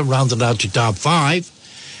Alameda rounded out your top 5.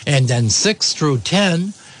 And then 6 through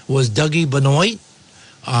 10 was Dougie Benoit,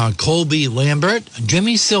 Colby Lambert,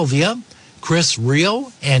 Jimmy Sylvia, Chris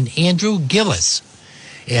Rio, and Andrew Gillis.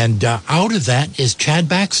 And out of that is Chad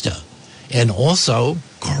Baxter. And also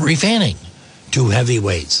Corey Fanning, 2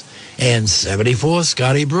 heavyweights. And 74,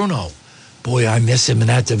 Scotty Bruno. Boy, I miss him in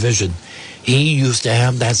that division. He used to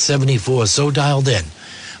have that 74 so dialed in.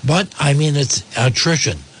 But, it's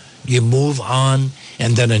attrition. You move on,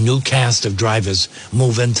 and then a new cast of drivers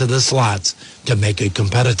move into the slots to make it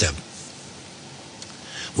competitive.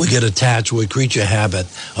 We get attached with creature habit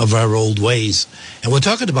of our old ways. And we're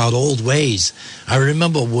talking about old ways. I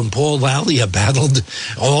remember when Paul Lallia battled,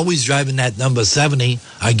 always driving that number 70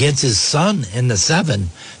 against his son in the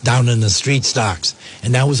 7 down in the street stocks.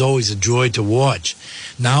 And that was always a joy to watch.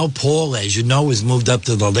 Now Paul, as you know, has moved up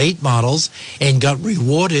to the late models and got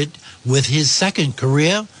rewarded with his second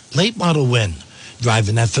career late model win,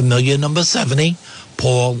 driving that familiar number 70,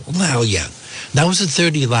 Paul Lallia. That was a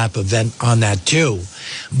 30-lap event on that, too,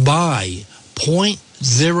 by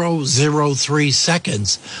 0.003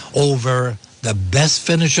 seconds over the best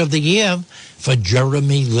finish of the year for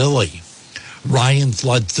Jeremy Lilly. Ryan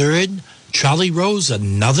Flood third, Charlie Rose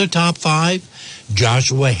another top 5,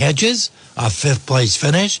 Joshua Hedges a 5th place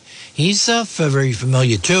finish. He's very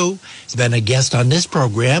familiar too. He's been a guest on this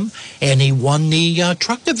program, and he won the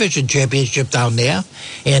truck division championship down there.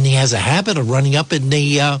 And he has a habit of running up in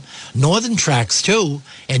the northern tracks too,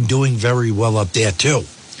 and doing very well up there too.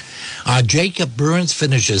 Jacob Burns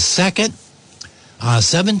finishes 2nd,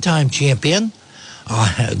 7-time champion.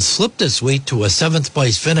 Had slipped this week to a 7th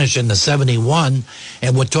place finish in the 71,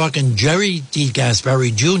 and we're talking Jerry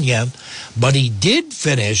DeGasperi Jr., but he did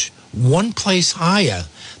finish 1 place higher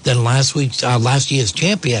than last year's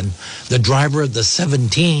champion, the driver of the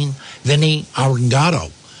 17, Vinny Arengato.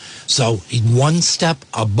 So 1 step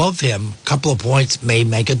above him, a couple of points may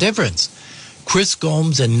make a difference. Chris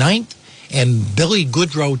Gomes in 9th and Billy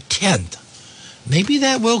Goodrow 10th. Maybe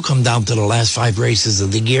that will come down to the last 5 races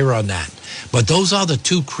of the year on that. But those are the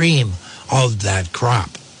 2 cream of that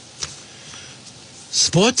crop.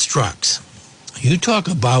 Sports trucks. You talk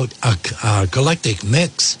about a eclectic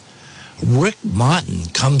mix. Rick Martin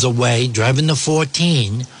comes away driving the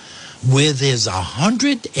 14 with his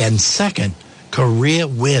 102nd career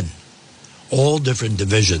win. All different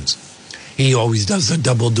divisions. He always does the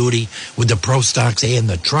double duty with the pro stocks and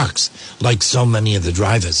the trucks, like so many of the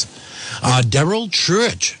drivers. Darrell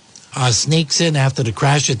Church sneaks in after the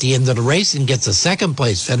crash at the end of the race and gets a second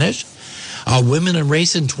place finish. Women in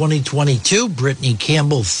racing 2022, Brittany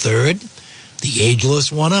Campbell third. The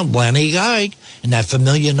ageless winner, Blaney Geig, in that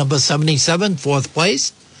familiar number 77, fourth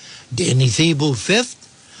place. Danny Thibault fifth.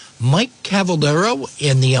 Mike Cavallero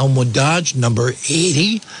in the Elmwood Dodge, number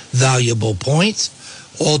 80, valuable points.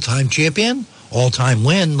 All-time champion, all-time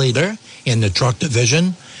win leader in the truck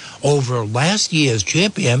division. Over last year's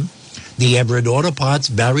champion, the Everett Auto Parts,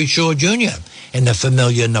 Barry Shaw Jr., in the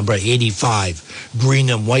familiar number 85,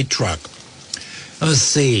 green and white truck. Let's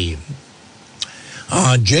see.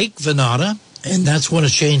 Jake Venata, and that's one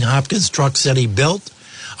of Shane Hopkins' trucks that he built,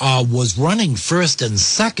 was running first and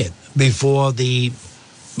second before the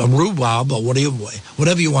rhubarb, or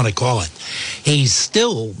whatever you want to call it. He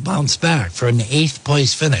still bounced back for an 8th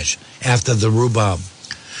place finish after the rhubarb.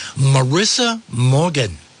 Marissa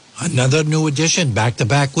Morgan, another new addition,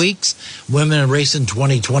 back-to-back weeks. Women in Racing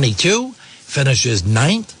 2022 finishes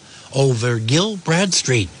 9th over Gil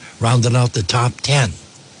Bradstreet, rounding out the top 10.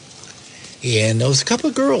 And there was a couple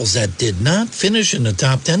of girls that did not finish in the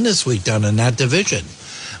top 10 this week down in that division.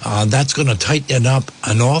 That's going to tighten it up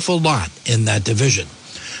an awful lot in that division.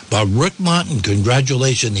 But Rick Martin,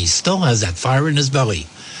 congratulations. He still has that fire in his belly.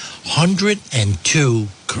 102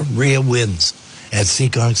 career wins at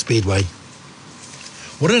Seekonk Speedway.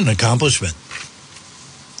 What an accomplishment.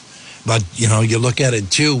 But, you know, you look at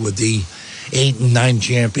it, too, with the 8 and 9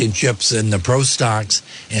 championships in the pro stocks,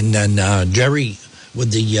 and then Jerry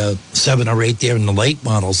with the 7 or 8 there in the late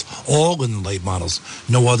models, all in the late models,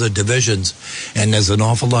 no other divisions, and there's an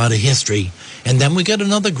awful lot of history. And then we got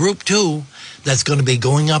another group, too, that's going to be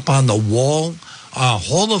going up on the wall,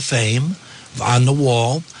 Hall of Fame on the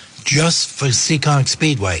wall, just for Seekonk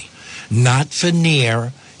Speedway, not for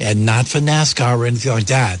NEAR and not for NASCAR or anything like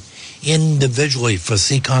that. Individually for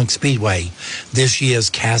Seekonk Speedway, this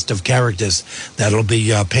year's cast of characters that'll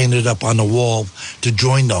be painted up on the wall to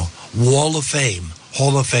join the Wall of Fame,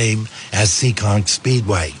 Hall of Fame at Seekonk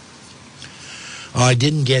Speedway. I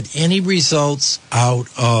didn't get any results out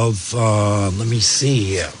of, let me see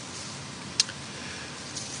here.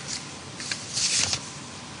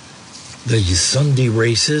 The Sunday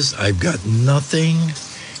races, I've got nothing.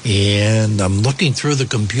 And I'm looking through the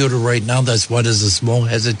computer right now. That's what is a small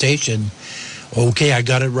hesitation. Okay, I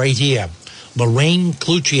got it right here. Lorraine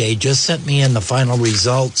Cloutier just sent me in the final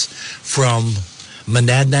results from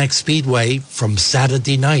Monadnock Speedway from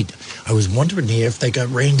Saturday night. I was wondering here if they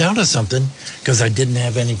got rained out or something because I didn't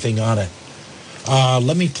have anything on it.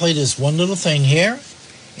 Let me play this one little thing here,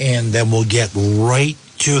 and then we'll get right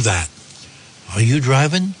to that. Are you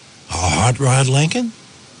driving a hot rod Lincoln?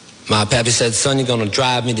 My pappy said, son, you're going to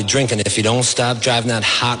drive me to drinking if you don't stop driving that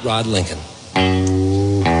hot rod Lincoln.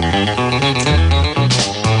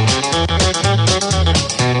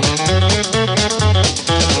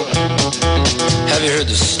 Have you heard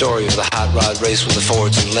the story of the hot rod race with the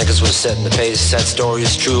Fords and Lincolns was setting the pace? That story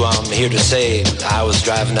is true, I'm here to say. I was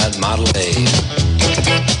driving that Model A.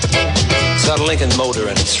 It's got a Lincoln motor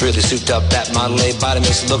and it's really souped up. That Model A body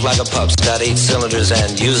makes it look like a pup's got 8 cylinders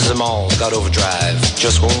and uses them all. Got overdrive,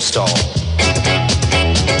 just won't stall.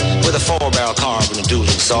 With a 4-barrel carb and a dual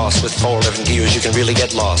exhaust with 4 different gears, you can really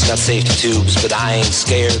get lost. Got safety tubes, but I ain't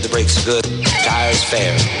scared. The brakes are good, tires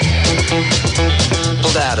fair.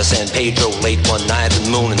 Pulled out of San Pedro late one night. The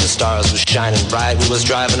moon and the stars was shining bright. We was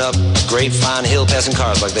driving up Grapevine Hill, passing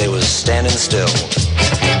cars like they was standing still.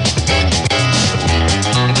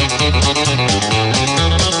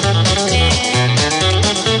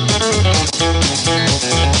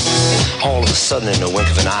 All of a sudden, in a wink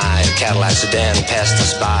of an eye, a Cadillac sedan passed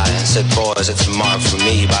us by and said, boys, it's a mark for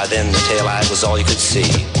me. By then, the taillight was all you could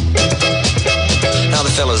see. Now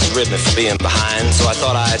the fellas ribbed me for being behind, so I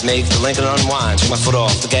thought I'd make the Lincoln unwind. Took my foot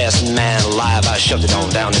off the gas, and man alive, I shoved it on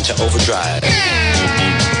down into overdrive.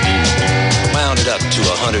 Wound it up to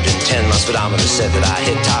 110, my speedometer said that I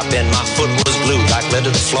hit top end. My foot was glued like lead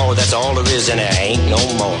to the floor, that's all there is and there ain't no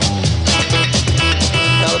more.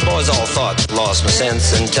 Now the boys all thought I lost my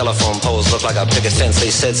sense, and telephone poles looked like a picket fence.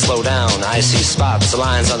 They said slow down, I see spots, the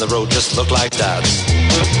lines on the road just look like dots.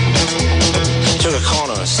 Took a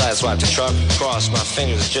corner, sideswiped the truck, crossed my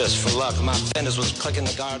fingers just for luck. My fenders was clicking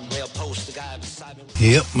the guardrail post, the guy beside me.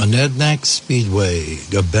 Yep, Monadnock Speedway.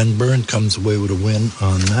 Ben Byrne comes away with a win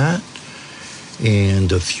on that.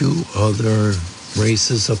 and a few other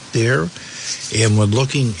races up there. And we're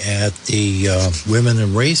looking at the women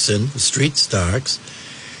in racing, street stocks.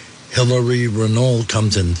 Hillary Renault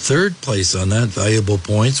comes in third place on that, valuable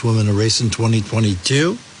points, women in racing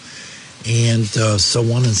 2022, and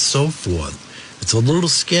so on and so forth. It's a little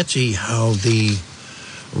sketchy how the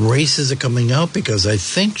races are coming out, because I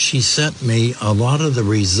think she sent me a lot of the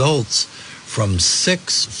results from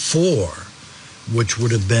 6-4, which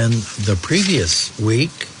would have been the previous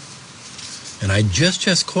week. And I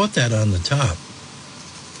just caught that on the top.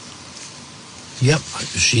 Yep,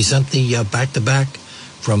 she sent the back-to-back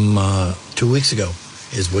from 2 weeks ago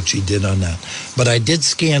is what she did on that. But I did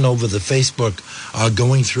scan over the Facebook,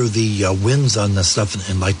 going through the wins on the stuff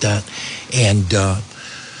and like that. And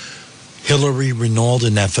Hillary Renault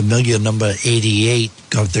in that familiar number 88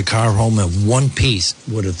 got the car home in one piece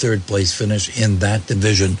with a third place finish in that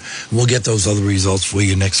division. We'll get those other results for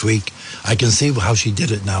you next week. I can see how she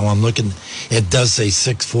did it now. I'm looking, it does say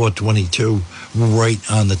 6-4-22 right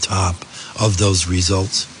on the top of those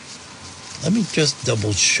results. Let me just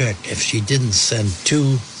double check if she didn't send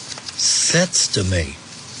two sets to me.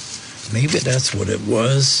 Maybe that's what it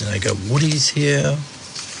was. And I got Woody's here.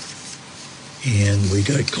 And we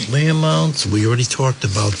got Claremounts. We already talked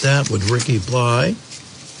about that with Ricky Bly.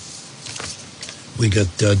 We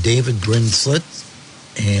got David Grinslet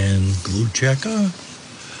and Glue Checker.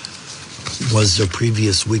 Was the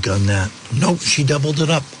previous week on that. Nope, she doubled it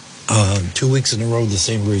up. 2 weeks in a row, the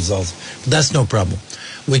same results. But that's no problem.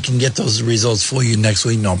 We can get those results for you next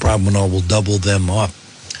week. No problem at all. We'll double them up.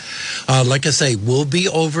 Like I say, we'll be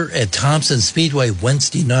over at Thompson Speedway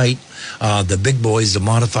Wednesday night. The big boys, the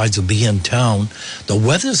modifieds, will be in town. The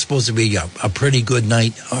weather's supposed to be a pretty good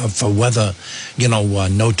night for weather. You know,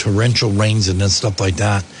 no torrential rains and stuff like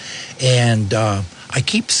that. And I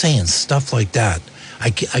keep saying stuff like that. I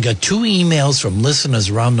got 2 emails from listeners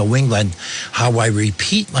around New England how I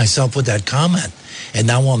repeat myself with that comment. And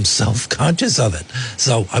now I'm self-conscious of it.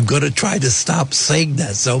 So I'm going to try to stop saying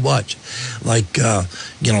that so much. Like,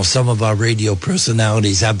 some of our radio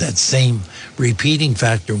personalities have that same repeating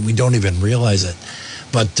factor, and we don't even realize it.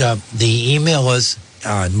 But the emailers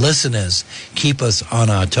and listeners keep us on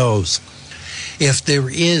our toes. If there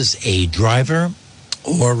is a driver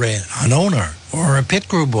or an owner or a pit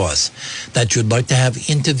crew boss that you'd like to have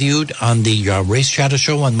interviewed on the Race Chatter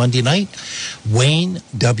Show on Monday night, Wayne,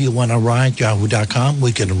 WNRI@yahoo.com.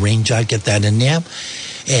 We can arrange that, get that in there.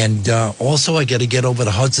 And also, I got to get over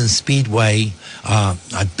to Hudson Speedway. I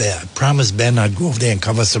promised Ben I'd go over there and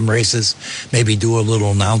cover some races, maybe do a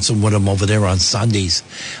little announcing with him over there on Sundays.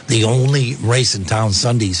 The only race in town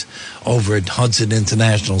Sundays over at Hudson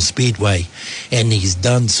International Speedway. And he's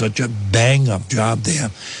done such a bang-up job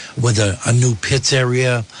there with a new pits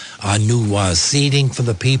area, a new seating for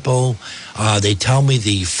the people. They tell me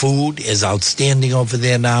the food is outstanding over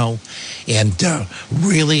there now, and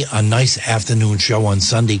really a nice afternoon show on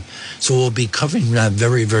Sunday. So we'll be covering that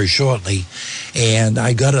very, very shortly. And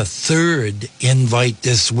I got a third invite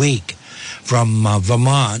this week from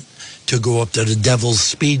Vermont to go up to the Devil's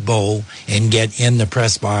Speed Bowl and get in the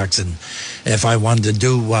press box. And if I wanted to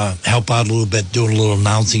do help out a little bit, do a little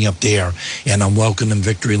announcing up there, and I'm welcoming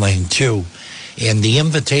Victory Lane too. And the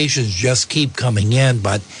invitations just keep coming in,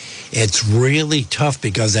 but it's really tough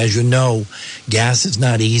because, as you know, gas is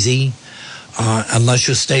not easy. Unless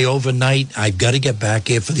you stay overnight, I've got to get back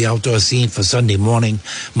here for the outdoor scene for Sunday morning,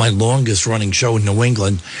 my longest running show in New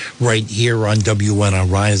England, right here on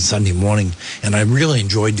WNRI on Sunday morning. And I really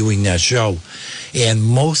enjoy doing that show. And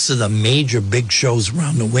most of the major big shows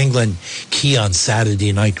around New England key on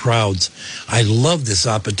Saturday night crowds. I love this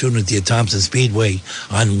opportunity at Thompson Speedway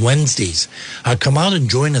on Wednesdays. Come out and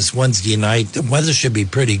join us Wednesday night. The weather should be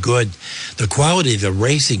pretty good. The quality of the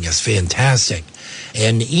racing is fantastic.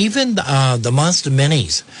 And even the Monster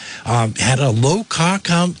Minis had a low car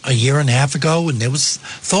count a year and a half ago, and there was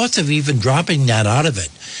thoughts of even dropping that out of it.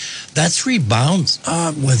 That's rebounds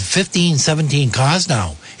with 15, 17 cars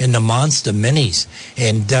now in the Monster Minis,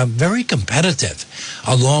 and very competitive.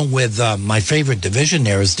 Along with my favorite division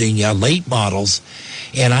there is the late models,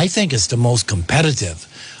 and I think it's the most competitive.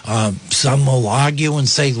 Some will argue and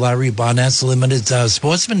say Larry Barnett's limited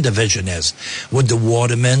sportsman division is, with the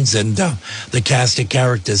Watermans and the cast of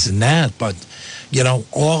characters in that. But,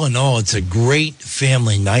 all in all, it's a great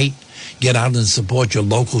family night. Get out and support your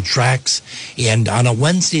local tracks. And on a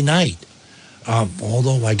Wednesday night,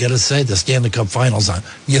 although I got to say the Stanley Cup Finals on,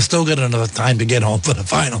 you still got enough time to get home for the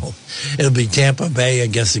final. It'll be Tampa Bay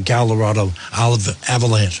against the Colorado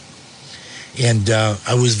Avalanche. And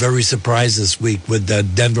I was very surprised this week with the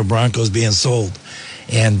Denver Broncos being sold.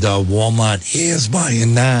 And Walmart is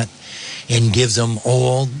buying that. and gives them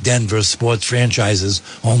all Denver sports franchises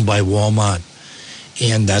owned by Walmart.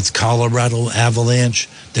 And that's Colorado Avalanche,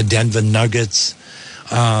 the Denver Nuggets,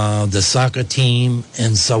 the soccer team,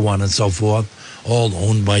 and so on and so forth, all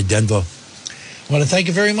owned by Denver. I want to thank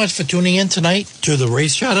you very much for tuning in tonight to the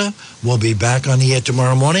Race Chatter. We'll be back on the air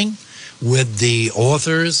tomorrow morning with the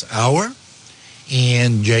Authors Hour.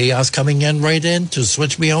 And JR's coming in right in to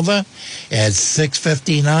switch me over at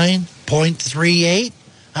 6:59.38.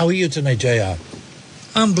 How are you tonight, JR?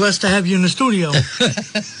 I'm blessed to have you in the studio.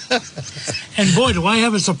 And boy, do I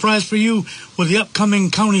have a surprise for you with the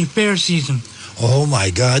upcoming county fair season. Oh, my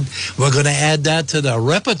God. We're going to add that to the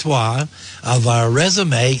repertoire of our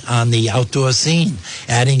resume on the outdoor scene,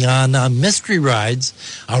 adding on mystery rides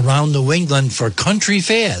around New England for country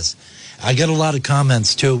fairs. I get a lot of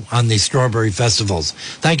comments, too, on the strawberry festivals.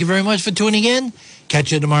 Thank you very much for tuning in.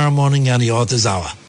 Catch you tomorrow morning on the Authors Hour.